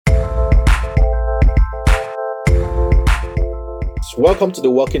Welcome to the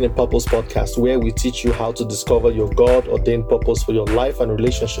Walking in Purpose podcast, where we teach you how to discover your God-ordained purpose for your life and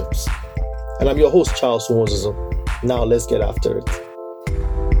relationships. And I'm your host, Charles Moses. Now let's get after it.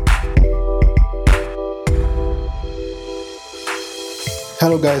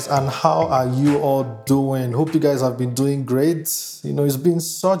 Hello guys, and how are you all doing? Hope you guys have been doing great. It's been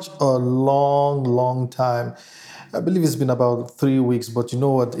such a long time. I believe it's been about 3 weeks, but you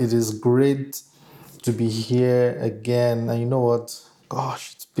know what? It is great to be here again. And you know what?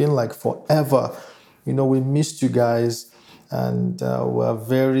 Gosh, it's been like forever. We missed you guys, and we're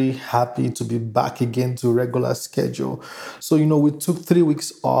very happy to be back again to regular schedule. So, we took 3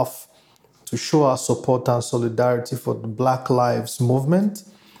 weeks off to show our support and solidarity for the Black Lives Movement.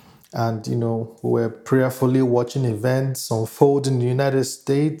 And, we're prayerfully watching events unfold in the United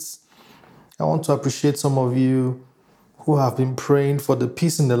States. I want to appreciate some of you who have been praying for the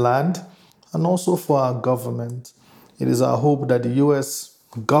peace in the land and also for our government. It is our hope that the U.S.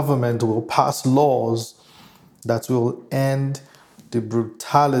 government will pass laws that will end the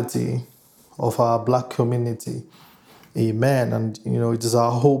brutality of our Black community. Amen. And, it is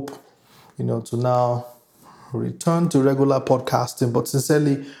our hope, to now return to regular podcasting. But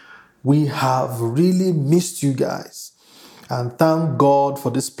sincerely, we have really missed you guys. And thank God for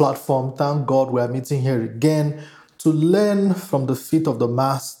this platform. Thank God we are meeting here again to learn from the feet of the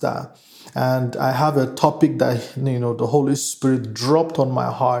Master. And I have a topic that, the Holy Spirit dropped on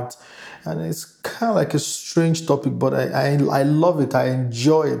my heart. And it's kind of like a strange topic, but I love it. I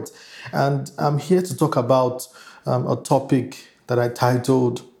enjoy it. And I'm here to talk about a topic that I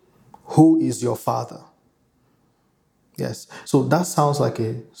titled, Who is Your Father? Yes. So that sounds like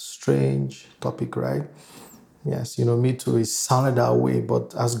a strange topic, right? Yes, me too, it sounded that way.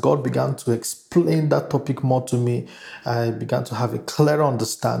 But as God began to explain that topic more to me, I began to have a clearer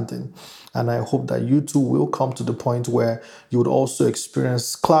understanding. And I hope that you too will come to the point where you would also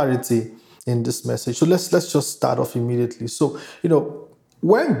experience clarity in this message. So let's just start off immediately. So,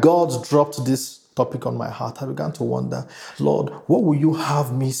 when God dropped this topic on my heart, I began to wonder, Lord, what will you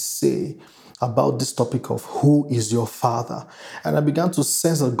have me say about this topic of who is your father? And I began to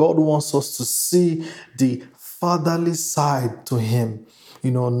sense that God wants us to see the fatherly side to him.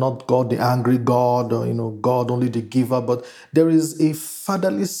 Not God, the angry God, or, God only the giver, but there is a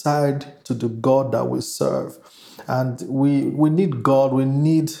fatherly side to the God that we serve. And we need God, we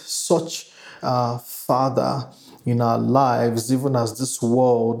need such a father in our lives, even as this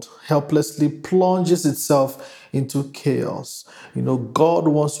world helplessly plunges itself into chaos. God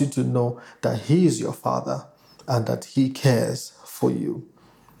wants you to know that he is your father and that he cares for you.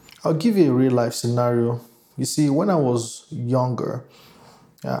 I'll give you a real life scenario. You see, when I was younger,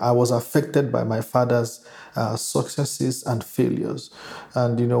 I was affected by my father's successes and failures.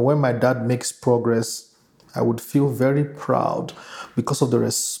 And, when my dad makes progress, I would feel very proud because of the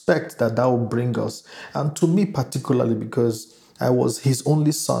respect that would bring us. And to me particularly, because I was his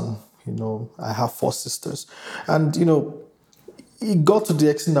only son. I have 4 sisters. And, it got to the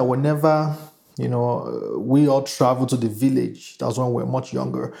extent that whenever, we all traveled to the village, that was when we were much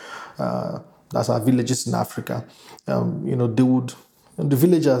younger, that's our villages in Africa, the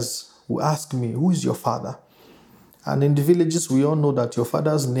villagers would ask me, who is your father? And in the villages, we all know that your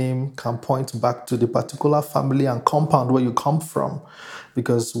father's name can point back to the particular family and compound where you come from,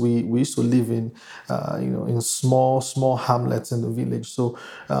 because we used to live in, in small hamlets in the village. So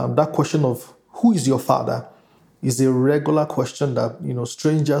that question of who is your father is a regular question that,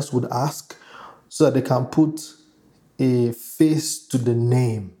 strangers would ask so that they can put a face to the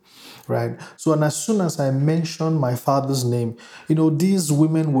name. Right? So, and as soon as I mentioned my father's name, these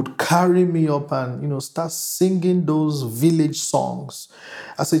women would carry me up and, start singing those village songs.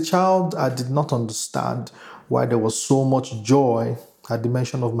 As a child, I did not understand why there was so much joy at the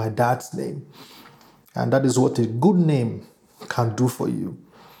mention of my dad's name. And that is what a good name can do for you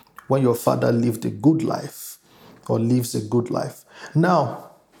when your father lived a good life or lives a good life.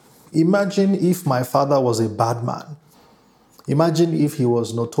 Now, imagine if my father was a bad man. Imagine if he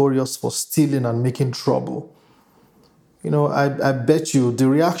was notorious for stealing and making trouble. I bet you the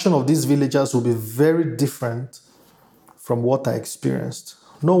reaction of these villagers will be very different from what I experienced.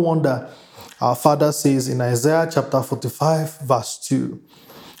 No wonder our Father says in Isaiah chapter 45, verse 2,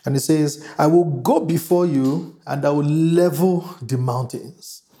 and he says, I will go before you and I will level the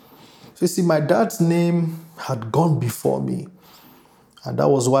mountains. So you see, my dad's name had gone before me. And that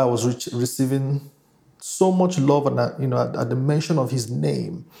was why I was receiving so much love at the mention of his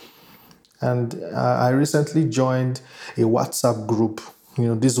name. And I recently joined a WhatsApp group.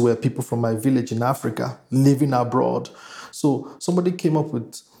 These were people from my village in Africa living abroad. So somebody came up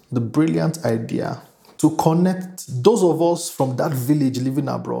with the brilliant idea to connect those of us from that village living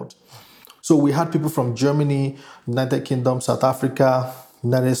abroad. So we had people from Germany, United Kingdom, South Africa,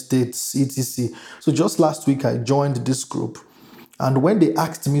 United States, etc. So just last week, I joined this group. And when they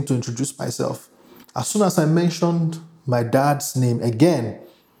asked me to introduce myself, as soon as I mentioned my dad's name again,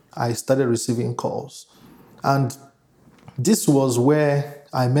 I started receiving calls. And this was where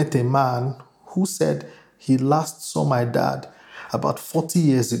I met a man who said he last saw my dad about 40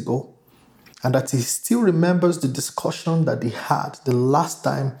 years ago, and that he still remembers the discussion that they had the last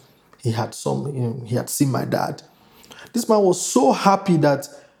time he had seen my dad. This man was so happy that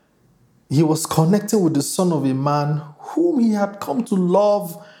he was connecting with the son of a man whom he had come to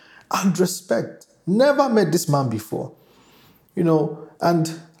love and respect. Never met this man before.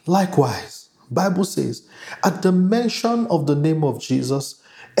 And likewise, Bible says, at the mention of the name of Jesus,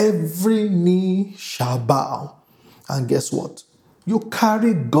 every knee shall bow. And guess what? You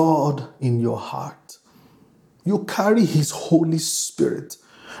carry God in your heart. You carry His Holy Spirit.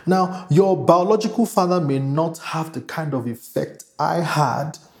 Now, your biological father may not have the kind of effect I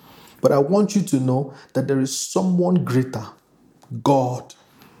had, but I want you to know that there is someone greater, God,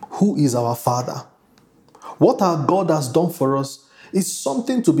 who is our Father. What our God has done for us is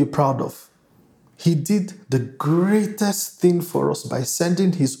something to be proud of. He did the greatest thing for us by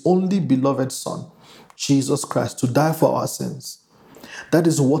sending His only beloved Son, Jesus Christ, to die for our sins. That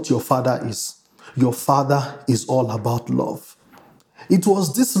is what your Father is. Your Father is all about love. It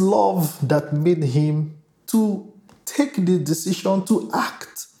was this love that made Him to take the decision to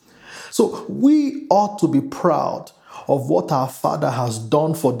act. So we ought to be proud of what our Father has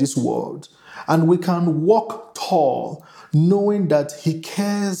done for this world. And we can walk tall knowing that He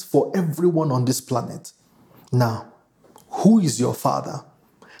cares for everyone on this planet. Now, who is your Father?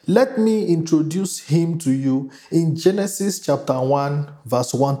 Let me introduce Him to you in Genesis chapter 1,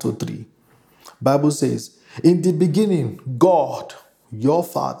 verse 1 to 3. Bible says, in the beginning, God, your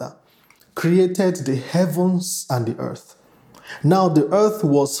Father, created the heavens and the earth. Now the earth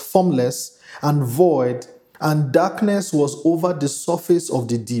was formless and void, and darkness was over the surface of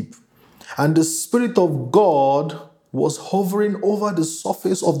the deep. And the Spirit of God was hovering over the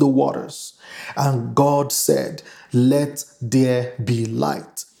surface of the waters. And God said, let there be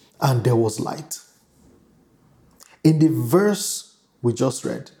light. And there was light. In the verse we just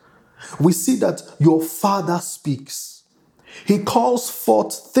read, we see that your Father speaks. He calls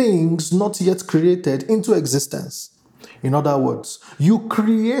forth things not yet created into existence. In other words, you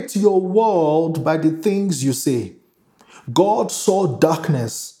create your world by the things you say. God saw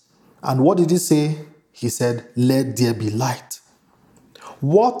darkness, and what did He say? He said, let there be light.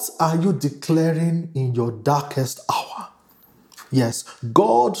 What are you declaring in your darkest hour? Yes,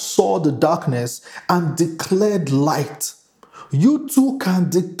 God saw the darkness and declared light. You too can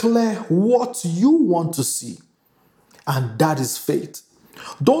declare what you want to see. And that is faith.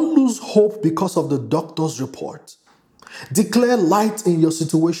 Don't lose hope because of the doctor's report. Declare light in your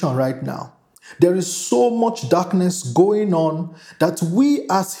situation right now. There is so much darkness going on that we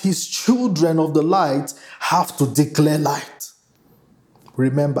as His children of the light have to declare light.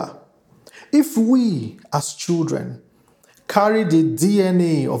 Remember, if we as children carry the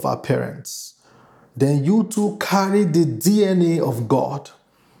DNA of our parents, then you too carry the DNA of God.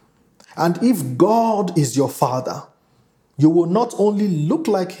 And if God is your Father, you will not only look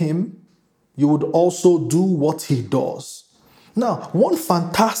like Him, you would also do what He does. Now, one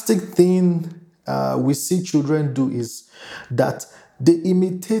fantastic thing we see children do is that they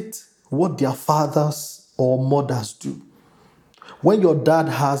imitate what their fathers or mothers do. When your dad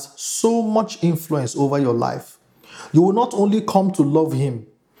has so much influence over your life, you will not only come to love him,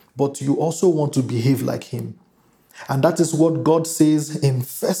 but you also want to behave like him. And that is what God says in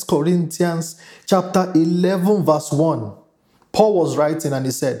 1 Corinthians chapter 11, verse 1. Paul was writing and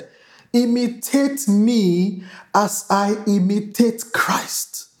he said, imitate me as I imitate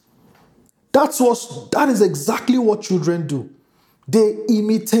Christ. That is exactly what children do. They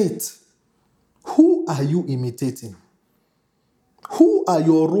imitate. Who are you imitating? Who are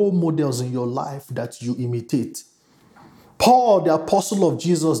your role models in your life that you imitate? Paul, the apostle of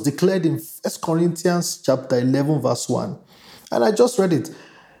Jesus, declared in 1 Corinthians chapter 11, verse 1. And I just read it.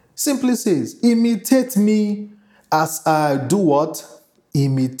 Simply says, imitate me as I do what?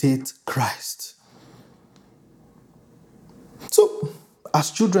 Imitate Christ. So,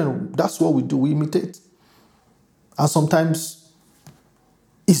 as children, that's what we do. We imitate. And sometimes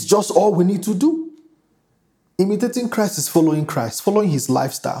it's just all we need to do. Imitating Christ is following His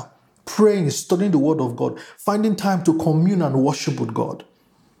lifestyle, praying, studying the Word of God, finding time to commune and worship with God.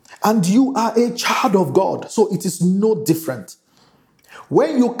 And you are a child of God, so it is no different.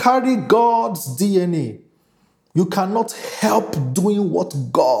 When you carry God's DNA, you cannot help doing what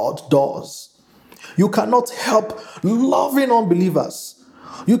God does. You cannot help loving unbelievers.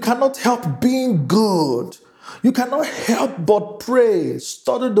 You cannot help being good. You cannot help but pray,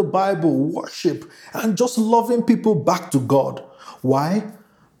 study the Bible, worship, and just loving people back to God. Why?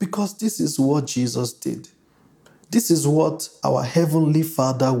 Because this is what Jesus did. This is what our Heavenly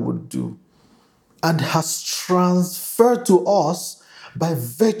Father would do and has transferred to us by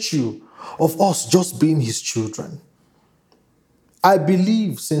virtue of us just being His children. I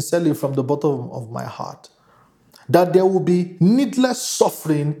believe sincerely from the bottom of my heart that there will be needless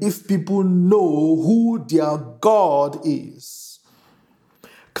suffering if people know who their God is.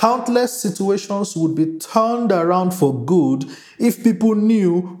 Countless situations would be turned around for good if people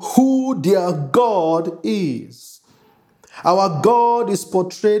knew who their God is. Our God is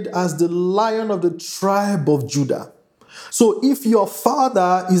portrayed as the Lion of the tribe of Judah. So if your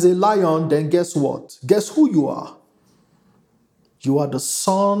father is a lion, then guess what? Guess who you are? You are the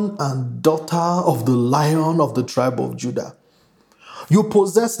son and daughter of the Lion of the tribe of Judah. You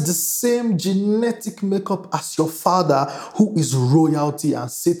possess the same genetic makeup as your father, who is royalty and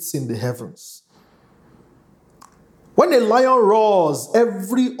sits in the heavens. When a lion roars,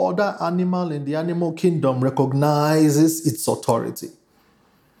 every other animal in the animal kingdom recognizes its authority.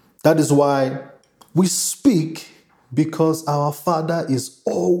 That is why we speak, because our Father is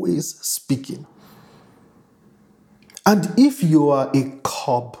always speaking. And if you are a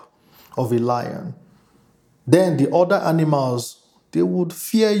cub of a lion, then the other animals, they would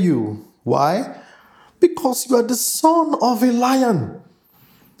fear you. Why? Because you are the son of a lion.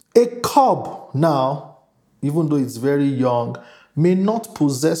 A cub now, even though it's very young, may not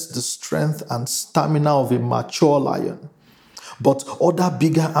possess the strength and stamina of a mature lion. But other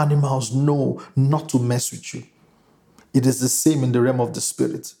bigger animals know not to mess with you. It is the same in the realm of the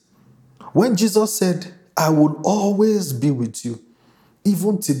spirit. When Jesus said, I will always be with you,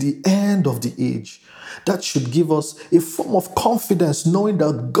 even to the end of the age, that should give us a form of confidence, knowing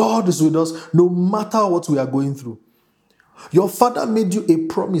that God is with us no matter what we are going through. Your father made you a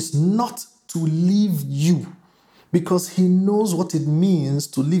promise not to leave you, because he knows what it means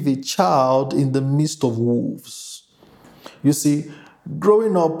to leave a child in the midst of wolves. You see,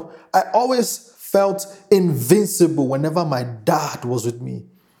 growing up, I always felt invincible whenever my dad was with me.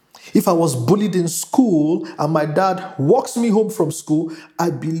 If I was bullied in school and my dad walks me home from school, I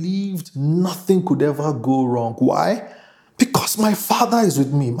believed nothing could ever go wrong. Why? Because my father is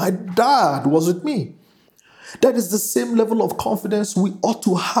with me. My dad was with me. That is the same level of confidence we ought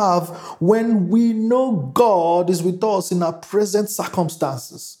to have when we know God is with us in our present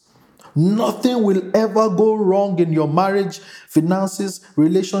circumstances. Nothing will ever go wrong in your marriage, finances,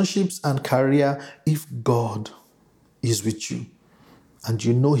 relationships, and career if God is with you. And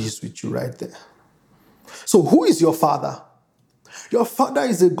you know He's with you right there. So who is your Father? Your Father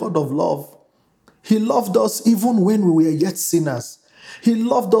is a God of love. He loved us even when we were yet sinners. He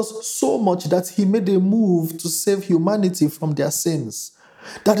loved us so much that He made a move to save humanity from their sins.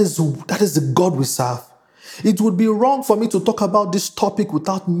 That is the God we serve. It would be wrong for me to talk about this topic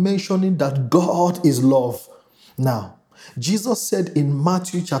without mentioning that God is love. Now, Jesus said in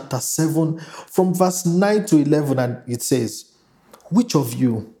Matthew chapter 7, from verse 9 to 11, and it says, which of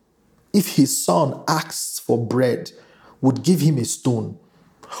you, if his son asks for bread, would give him a stone?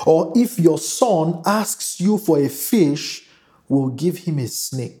 Or if your son asks you for a fish, will give him a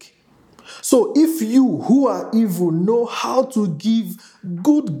snake? So if you who are evil know how to give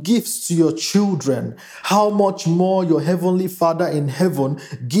good gifts to your children, how much more your heavenly Father in heaven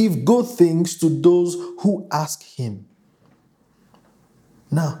give good things to those who ask Him.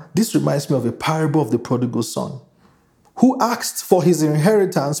 Now, this reminds me of a parable of the prodigal son, who asked for his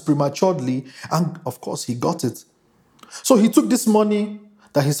inheritance prematurely, and of course he got it. So he took this money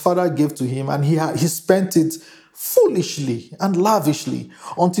that his father gave to him and he spent it foolishly and lavishly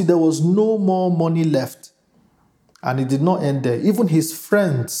until there was no more money left. And it did not end there. Even his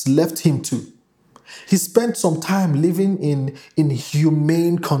friends left him too. He spent some time living in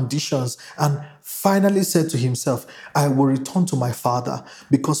inhumane conditions and finally said to himself, I will return to my father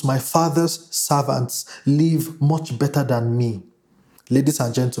because my father's servants live much better than me. Ladies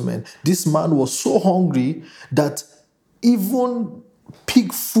and gentlemen, this man was so hungry that even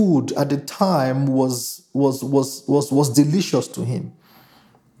pig food at the time was delicious to him.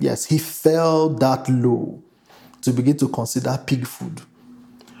 Yes, he fell that low to begin to consider pig food.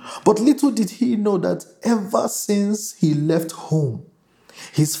 But little did he know that ever since he left home,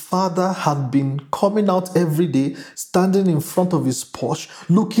 his father had been coming out every day, standing in front of his porch,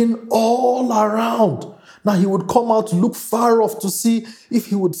 looking all around, Now he would come out to look far off to see if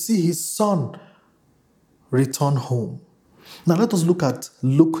he would see his son return home. Now let us look at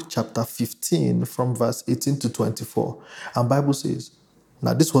Luke chapter 15 from verse 18 to 24. And Bible says,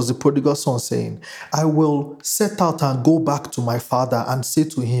 now this was the prodigal son saying, I will set out and go back to my father and say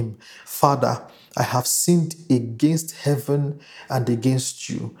to him, Father, I have sinned against heaven and against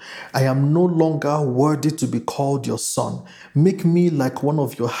you. I am no longer worthy to be called your son. Make me like one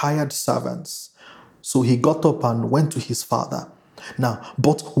of your hired servants. So he got up and went to his father. Now,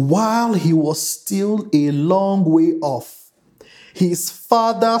 but while he was still a long way off, his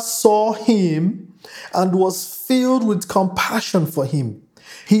father saw him and was filled with compassion for him.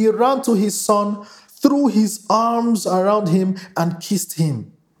 He ran to his son, threw his arms around him, and kissed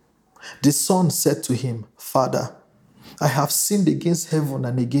him. The son said to him, Father, I have sinned against heaven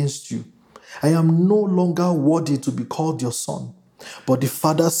and against you. I am no longer worthy to be called your son. But the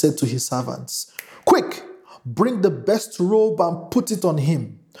father said to his servants, Quick, bring the best robe and put it on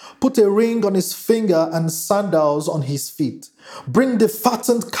him. Put a ring on his finger and sandals on his feet. Bring the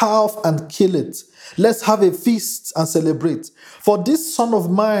fattened calf and kill it. Let's have a feast and celebrate. For this son of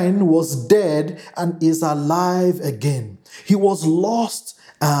mine was dead and is alive again. He was lost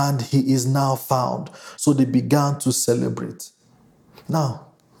and he is now found. So they began to celebrate. Now,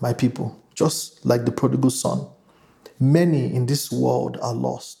 my people, just like the prodigal son, many in this world are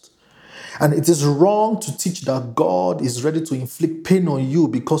lost. And it is wrong to teach that God is ready to inflict pain on you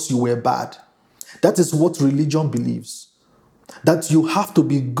because you were bad. That is what religion believes. That you have to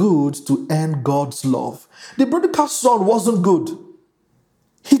be good to earn God's love. The prodigal son wasn't good.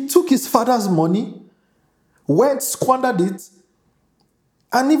 He took his father's money, went, squandered it,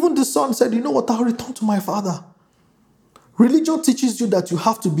 and even the son said, you know what, I'll return to my father. Religion teaches you that you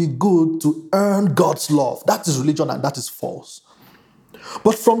have to be good to earn God's love. That is religion and that is false.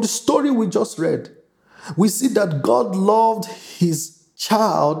 But from the story we just read, we see that God loved his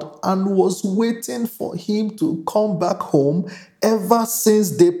child and was waiting for him to come back home ever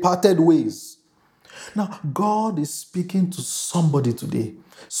since they parted ways. Now, God is speaking to somebody today,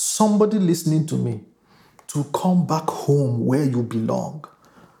 somebody listening to me, to come back home where you belong.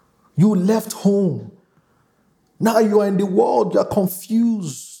 You left home. Now you are in the world, you are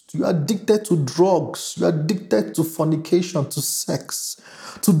confused. You are addicted to drugs. You are addicted to fornication, to sex,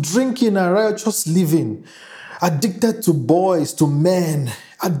 to drinking and riotous living. Addicted to boys, to men.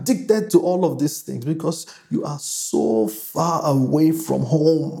 Addicted to all of these things because you are so far away from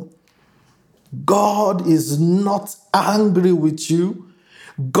home. God is not angry with you.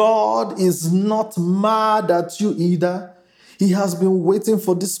 God is not mad at you either. He has been waiting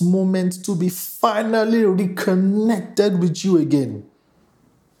for this moment to be finally reconnected with you again.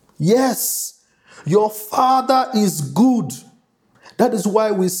 Yes, your Father is good. That is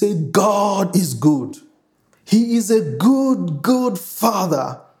why we say God is good. He is a good, good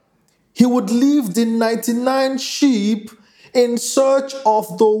Father. He would leave the 99 sheep in search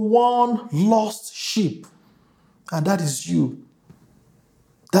of the one lost sheep. And that is you.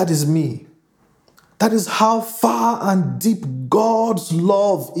 That is me. That is how far and deep God's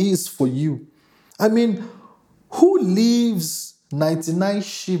love is for you. I mean, who leaves 99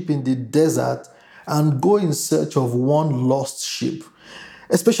 sheep in the desert and go in search of one lost sheep?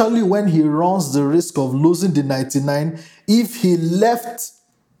 Especially when he runs the risk of losing the 99 if he left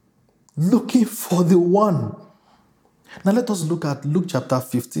looking for the one. Now let us look at Luke chapter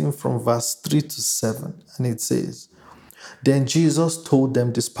 15 from verse 3 to 7. And it says, Then Jesus told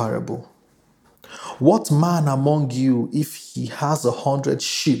them this parable. What man among you, if he has 100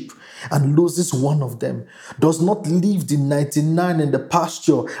 sheep and loses one of them, does not leave the 99 in the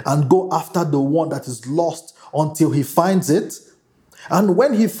pasture and go after the one that is lost until he finds it? And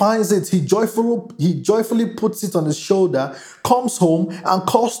when he finds it, he joyfully puts it on his shoulder, comes home and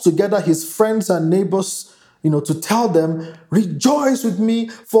calls together his friends and neighbors, to tell them, Rejoice with me,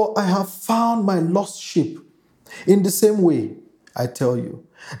 for I have found my lost sheep. In the same way, I tell you,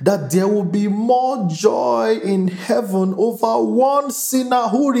 that there will be more joy in heaven over one sinner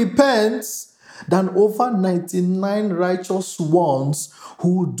who repents than over 99 righteous ones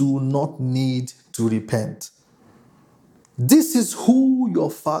who do not need to repent. This is who your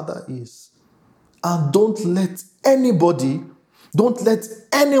Father is. And don't let anybody, don't let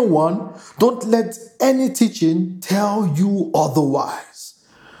anyone, don't let any teaching tell you otherwise.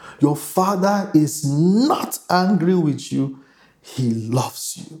 Your Father is not angry with you. He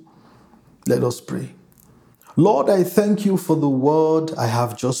loves you. Let us pray. Lord, I thank you for the word I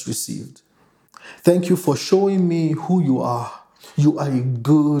have just received. Thank you for showing me who you are. You are a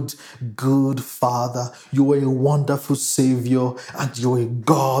good, good Father. You are a wonderful Savior, and you are a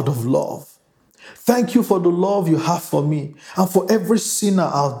God of love. Thank you for the love you have for me and for every sinner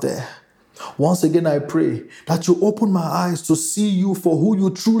out there. Once again, I pray that you open my eyes to see you for who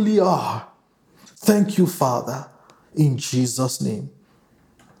you truly are. Thank you, Father, in Jesus' name.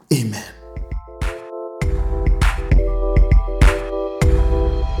 Amen.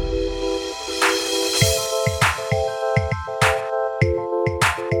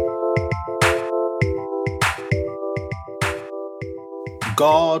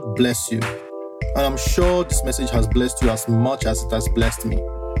 God bless you. And I'm sure this message has blessed you as much as it has blessed me.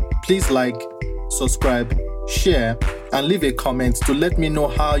 Please like, subscribe, share, and leave a comment to let me know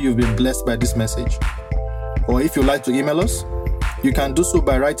how you've been blessed by this message. Or if you'd like to email us, you can do so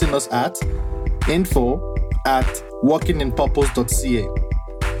by writing us at info@walkinginpurpose.ca.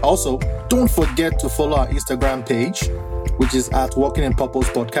 Also, don't forget to follow our Instagram page, which is at Walking in Purpose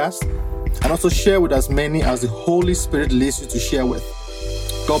Podcast, and also share with as many as the Holy Spirit leads you to share with.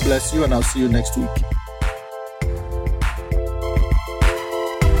 God bless you, and I'll see you next week.